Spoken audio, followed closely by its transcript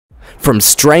From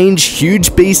strange,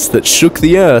 huge beasts that shook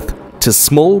the earth, to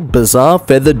small, bizarre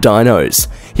feathered dinos,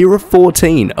 here are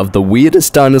 14 of the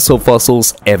weirdest dinosaur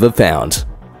fossils ever found.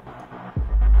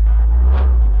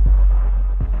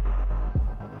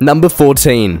 Number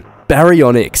 14.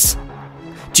 BARYONYX.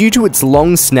 Due to its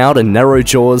long snout and narrow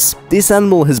jaws, this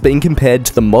animal has been compared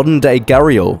to the modern-day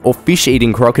gharial or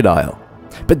fish-eating crocodile.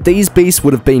 But these beasts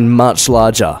would have been much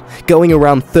larger, going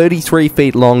around 33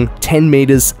 feet long, 10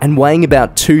 meters, and weighing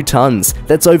about 2 tons,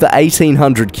 that's over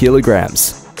 1,800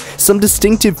 kilograms. Some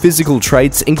distinctive physical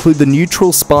traits include the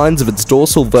neutral spines of its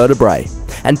dorsal vertebrae,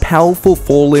 and powerful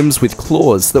forelimbs with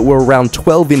claws that were around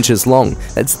 12 inches long,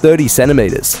 that's 30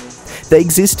 centimeters. They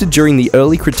existed during the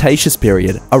early Cretaceous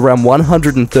period, around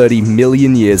 130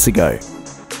 million years ago.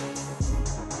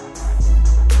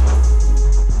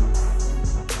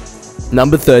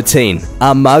 Number 13.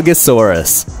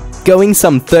 AMARGASAURUS. Going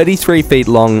some 33 feet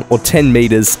long or 10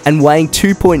 meters and weighing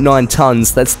 2.9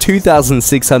 tons, that's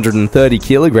 2,630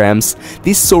 kilograms,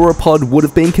 this sauropod would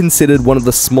have been considered one of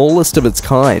the smallest of its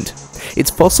kind.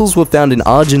 Its fossils were found in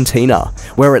Argentina,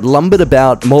 where it lumbered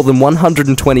about more than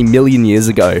 120 million years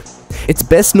ago. Its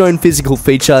best known physical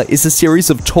feature is a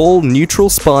series of tall, neutral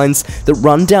spines that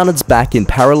run down its back in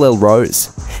parallel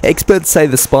rows. Experts say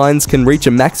the spines can reach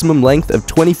a maximum length of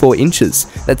 24 inches,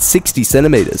 that's 60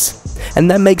 centimeters,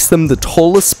 and that makes them the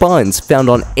tallest spines found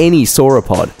on any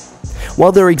sauropod.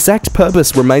 While their exact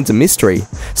purpose remains a mystery,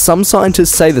 some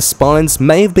scientists say the spines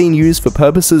may have been used for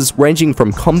purposes ranging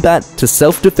from combat to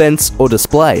self-defense or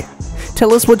display.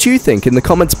 Tell us what you think in the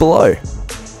comments below.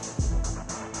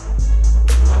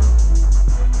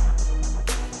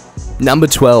 Number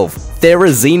 12.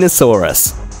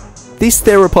 Therizinosaurus. This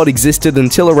theropod existed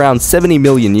until around 70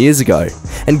 million years ago,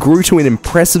 and grew to an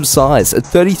impressive size at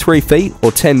 33 feet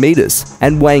or 10 meters,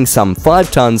 and weighing some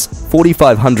 5 tons,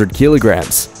 4,500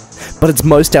 kilograms. But its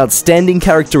most outstanding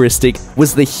characteristic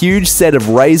was the huge set of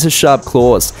razor-sharp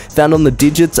claws found on the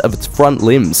digits of its front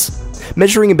limbs.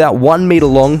 Measuring about 1 meter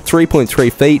long,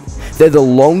 3.3 feet, they're the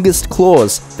longest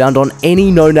claws found on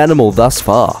any known animal thus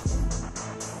far.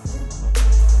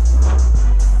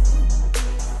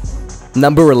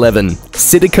 Number 11.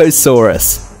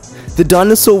 PSITTACOSAURUS. The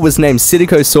dinosaur was named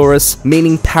PSITTACOSAURUS,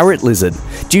 meaning parrot lizard,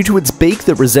 due to its beak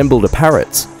that resembled a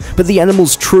parrot's. But the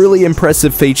animal's truly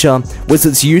impressive feature was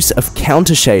its use of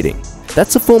countershading.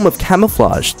 That's a form of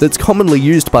camouflage that's commonly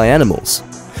used by animals.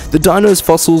 The dino's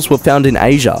fossils were found in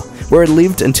Asia, where it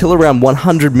lived until around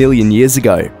 100 million years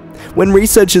ago. When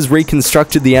researchers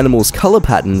reconstructed the animal's color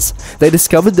patterns, they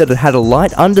discovered that it had a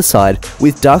light underside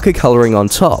with darker coloring on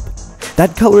top.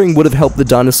 That coloring would have helped the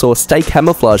dinosaur stay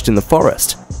camouflaged in the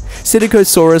forest.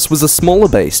 PSITTACOSAURUS was a smaller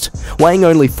beast, weighing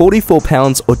only 44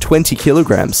 pounds or 20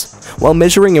 kilograms, while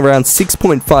measuring around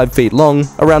 6.5 feet long,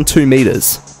 around 2 meters.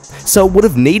 So it would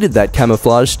have needed that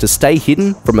camouflage to stay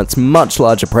hidden from its much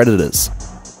larger predators.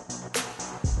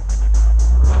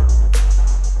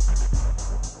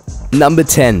 Number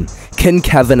 10.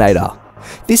 Concavenator.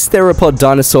 This theropod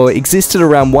dinosaur existed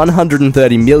around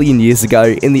 130 million years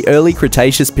ago in the early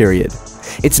Cretaceous period.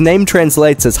 Its name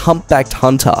translates as humpbacked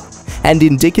hunter, and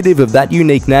indicative of that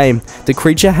unique name, the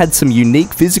creature had some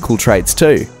unique physical traits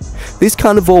too. This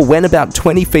carnivore went about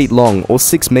 20 feet long or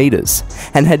 6 meters,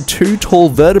 and had 2 tall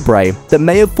vertebrae that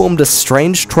may have formed a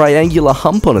strange triangular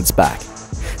hump on its back.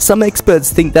 Some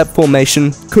experts think that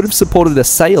formation could have supported a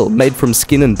sail made from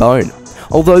skin and bone,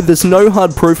 although there's no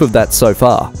hard proof of that so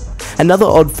far. Another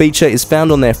odd feature is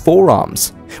found on their forearms,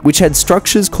 which had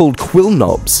structures called quill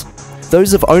knobs.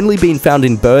 Those have only been found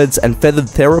in birds and feathered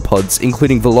theropods,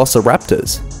 including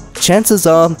velociraptors. Chances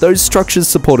are those structures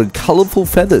supported colourful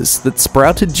feathers that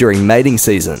sprouted during mating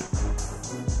season.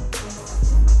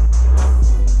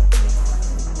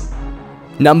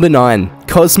 Number 9.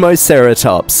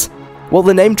 Cosmoceratops. While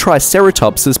the name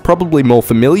Triceratops is probably more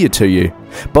familiar to you,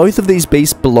 both of these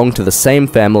beasts belong to the same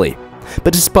family.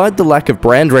 But despite the lack of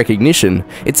brand recognition,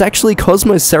 it's actually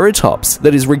Cosmoceratops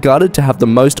that is regarded to have the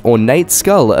most ornate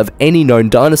skull of any known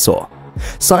dinosaur.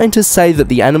 Scientists say that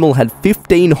the animal had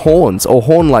 15 horns or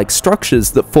horn-like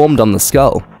structures that formed on the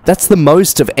skull. That's the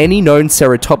most of any known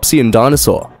ceratopsian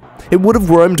dinosaur. It would have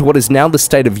roamed what is now the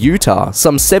state of Utah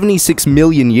some 76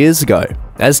 million years ago.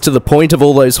 As to the point of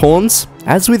all those horns,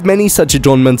 as with many such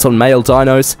adornments on male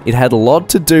dinos, it had a lot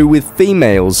to do with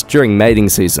females during mating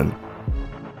season.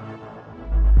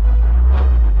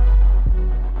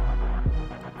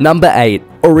 Number 8.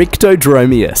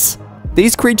 ORYCTODROMEUS.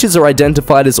 These creatures are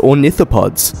identified as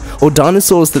ornithopods, or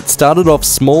dinosaurs that started off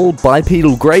small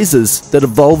bipedal grazers that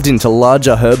evolved into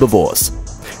larger herbivores.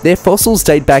 Their fossils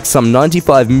date back some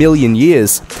 95 million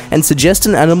years and suggest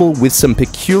an animal with some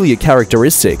peculiar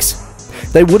characteristics.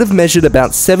 They would have measured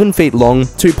about 7 feet long,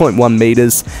 2.1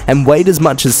 meters, and weighed as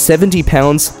much as 70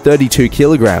 pounds, 32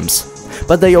 kilograms.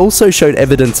 But they also showed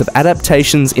evidence of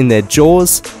adaptations in their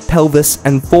jaws, pelvis,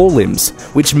 and forelimbs,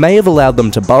 which may have allowed them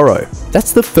to burrow.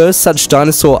 That's the first such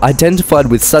dinosaur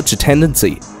identified with such a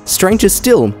tendency. Stranger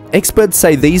still, experts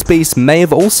say these beasts may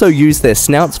have also used their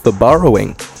snouts for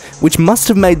burrowing, which must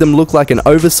have made them look like an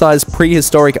oversized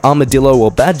prehistoric armadillo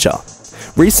or badger.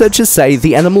 Researchers say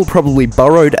the animal probably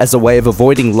burrowed as a way of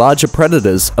avoiding larger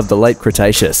predators of the late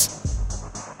Cretaceous.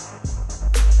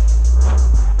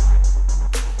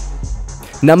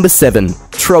 Number 7.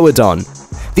 TROODON.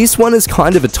 This one is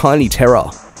kind of a tiny terror.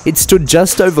 It stood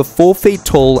just over 4 feet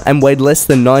tall and weighed less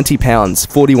than 90 pounds,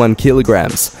 41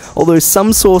 kilograms, although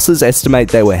some sources estimate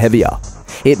they were heavier.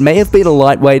 It may have been a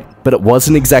lightweight, but it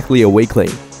wasn't exactly a weakling.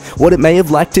 What it may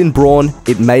have lacked in brawn,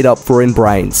 it made up for in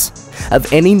brains.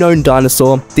 Of any known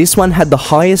dinosaur, this one had the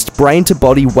highest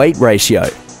brain-to-body weight ratio,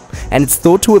 and it's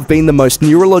thought to have been the most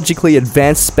neurologically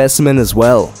advanced specimen as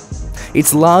well.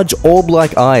 Its large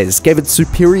orb-like eyes gave it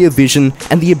superior vision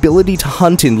and the ability to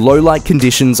hunt in low-light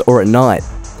conditions or at night.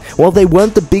 While they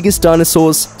weren't the biggest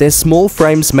dinosaurs, their small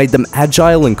frames made them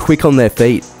agile and quick on their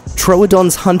feet.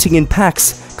 Troodons hunting in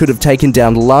packs could have taken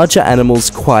down larger animals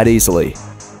quite easily.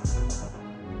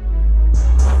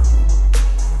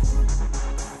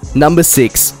 Number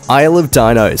 6. Isle of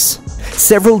Dinos.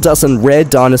 Several dozen rare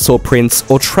dinosaur prints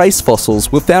or trace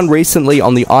fossils were found recently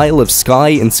on the Isle of Skye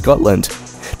in Scotland.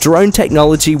 Drone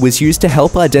technology was used to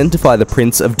help identify the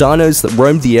prints of dinos that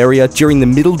roamed the area during the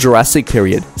Middle Jurassic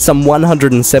period, some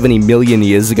 170 million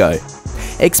years ago.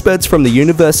 Experts from the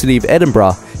University of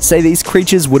Edinburgh say these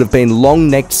creatures would have been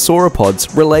long-necked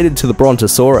sauropods related to the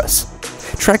Brontosaurus.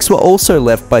 Tracks were also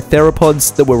left by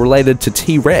theropods that were related to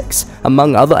T-Rex,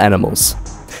 among other animals.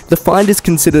 The find is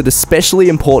considered especially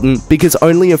important because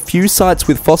only a few sites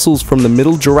with fossils from the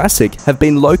Middle Jurassic have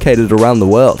been located around the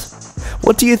world.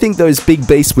 What do you think those big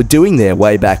beasts were doing there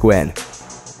way back when?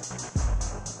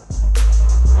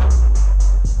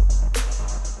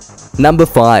 Number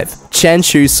 5.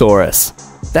 QIANZHOUSAURUS.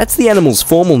 That's the animal's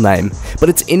formal name, but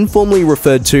it's informally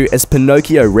referred to as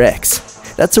Pinocchio Rex.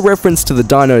 That's a reference to the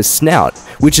dino's snout,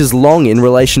 which is long in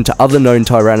relation to other known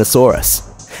Tyrannosaurus.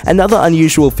 Another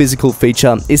unusual physical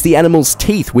feature is the animal's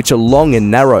teeth, which are long and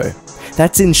narrow.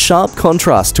 That's in sharp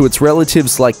contrast to its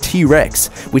relatives like T-Rex,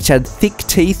 which had thick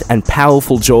teeth and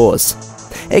powerful jaws.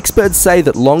 Experts say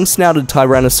that long-snouted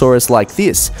Tyrannosaurus like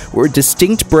this were a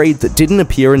distinct breed that didn't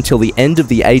appear until the end of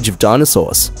the age of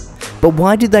dinosaurs. But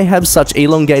why did they have such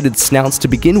elongated snouts to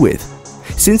begin with?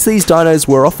 Since these dinos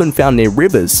were often found near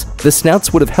rivers, the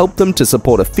snouts would have helped them to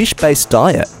support a fish-based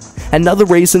diet. Another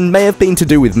reason may have been to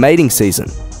do with mating season.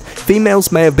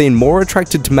 Females may have been more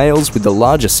attracted to males with the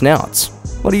larger snouts.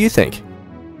 What do you think?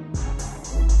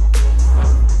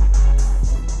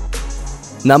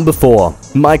 Number 4.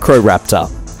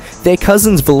 MICRORAPTOR. Their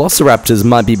cousins velociraptors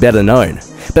might be better known,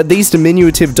 but these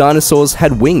diminutive dinosaurs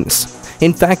had wings.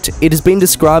 In fact, it has been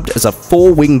described as a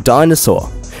 4-winged dinosaur,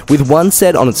 with one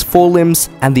set on its forelimbs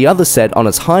and the other set on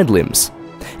its hind limbs.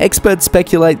 Experts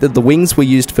speculate that the wings were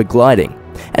used for gliding,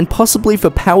 and possibly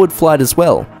for powered flight as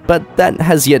well, but that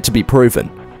has yet to be proven.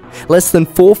 Less than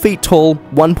 4 feet tall,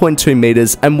 1.2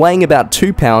 meters, and weighing about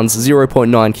 2 pounds,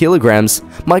 0.9 kilograms,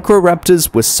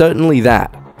 MICRORAPTORs were certainly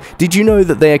that. Did you know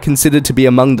that they are considered to be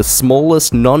among the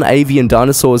smallest non-avian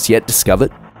dinosaurs yet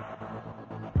discovered?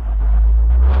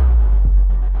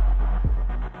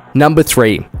 Number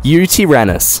 3.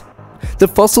 YUTYRANNUS. The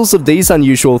fossils of these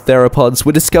unusual theropods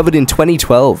were discovered in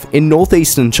 2012 in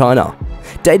northeastern China.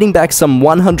 Dating back some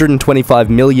 125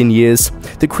 million years,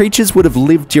 the creatures would have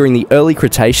lived during the early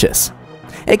Cretaceous.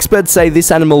 Experts say this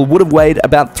animal would have weighed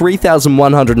about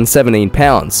 3,117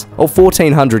 pounds, or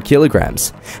 1,400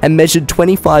 kilograms, and measured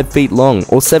 25 feet long,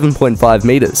 or 7.5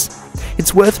 meters.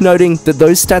 It's worth noting that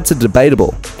those stats are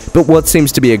debatable, but what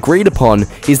seems to be agreed upon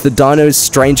is the dino's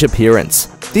strange appearance.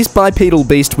 This bipedal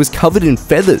beast was covered in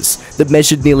feathers that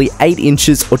measured nearly 8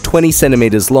 inches or 20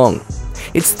 centimeters long.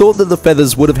 It's thought that the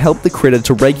feathers would have helped the critter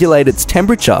to regulate its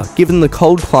temperature given the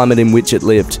cold climate in which it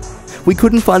lived. We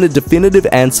couldn't find a definitive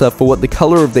answer for what the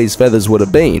colour of these feathers would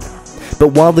have been,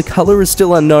 but while the colour is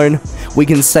still unknown, we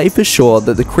can say for sure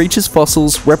that the creature's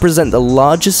fossils represent the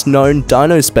largest known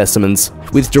dino specimens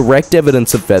with direct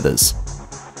evidence of feathers.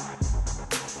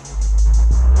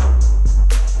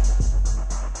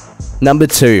 Number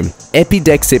 2.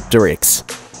 Epidexipteryx.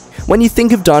 When you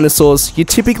think of dinosaurs, you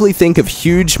typically think of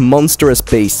huge, monstrous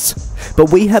beasts,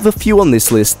 but we have a few on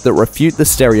this list that refute the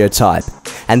stereotype,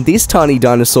 and this tiny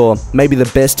dinosaur may be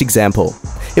the best example.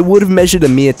 It would have measured a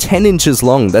mere 10 inches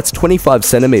long, that's 25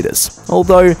 centimeters.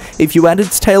 Although, if you add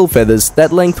its tail feathers,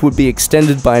 that length would be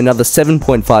extended by another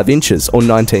 7.5 inches or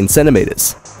 19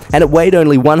 centimeters. And it weighed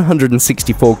only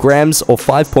 164 grams or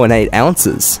 5.8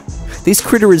 ounces. This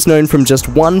critter is known from just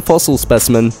one fossil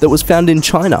specimen that was found in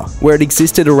China, where it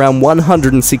existed around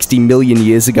 160 million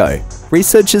years ago.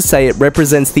 Researchers say it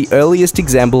represents the earliest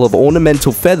example of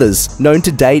ornamental feathers known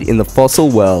to date in the fossil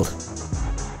world.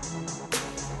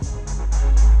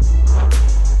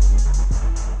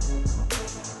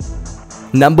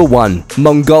 Number 1.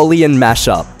 Mongolian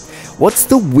mashup. What's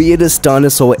the weirdest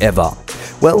dinosaur ever?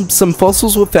 Well, some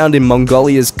fossils were found in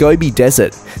Mongolia's Gobi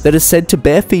Desert that are said to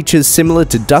bear features similar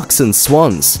to ducks and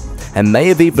swans, and may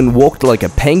have even walked like a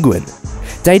penguin.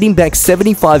 Dating back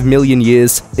 75 million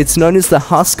years, it's known as the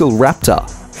Haskell raptor,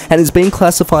 and has been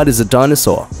classified as a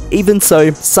dinosaur. Even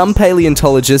so, some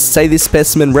paleontologists say this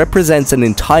specimen represents an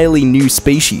entirely new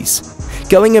species.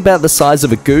 Going about the size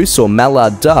of a goose or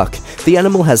mallard duck, the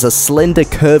animal has a slender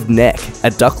curved neck,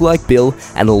 a duck-like bill,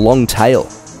 and a long tail.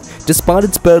 Despite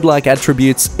its bird-like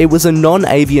attributes, it was a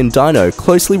non-avian dino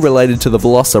closely related to the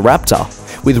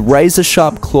velociraptor, with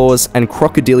razor-sharp claws and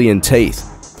crocodilian teeth.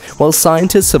 While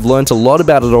scientists have learnt a lot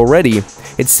about it already,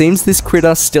 it seems this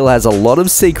critter still has a lot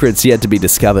of secrets yet to be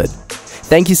discovered.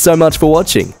 Thank you so much for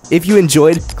watching. If you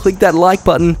enjoyed, click that like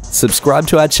button, subscribe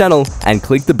to our channel, and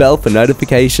click the bell for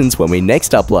notifications when we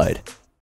next upload.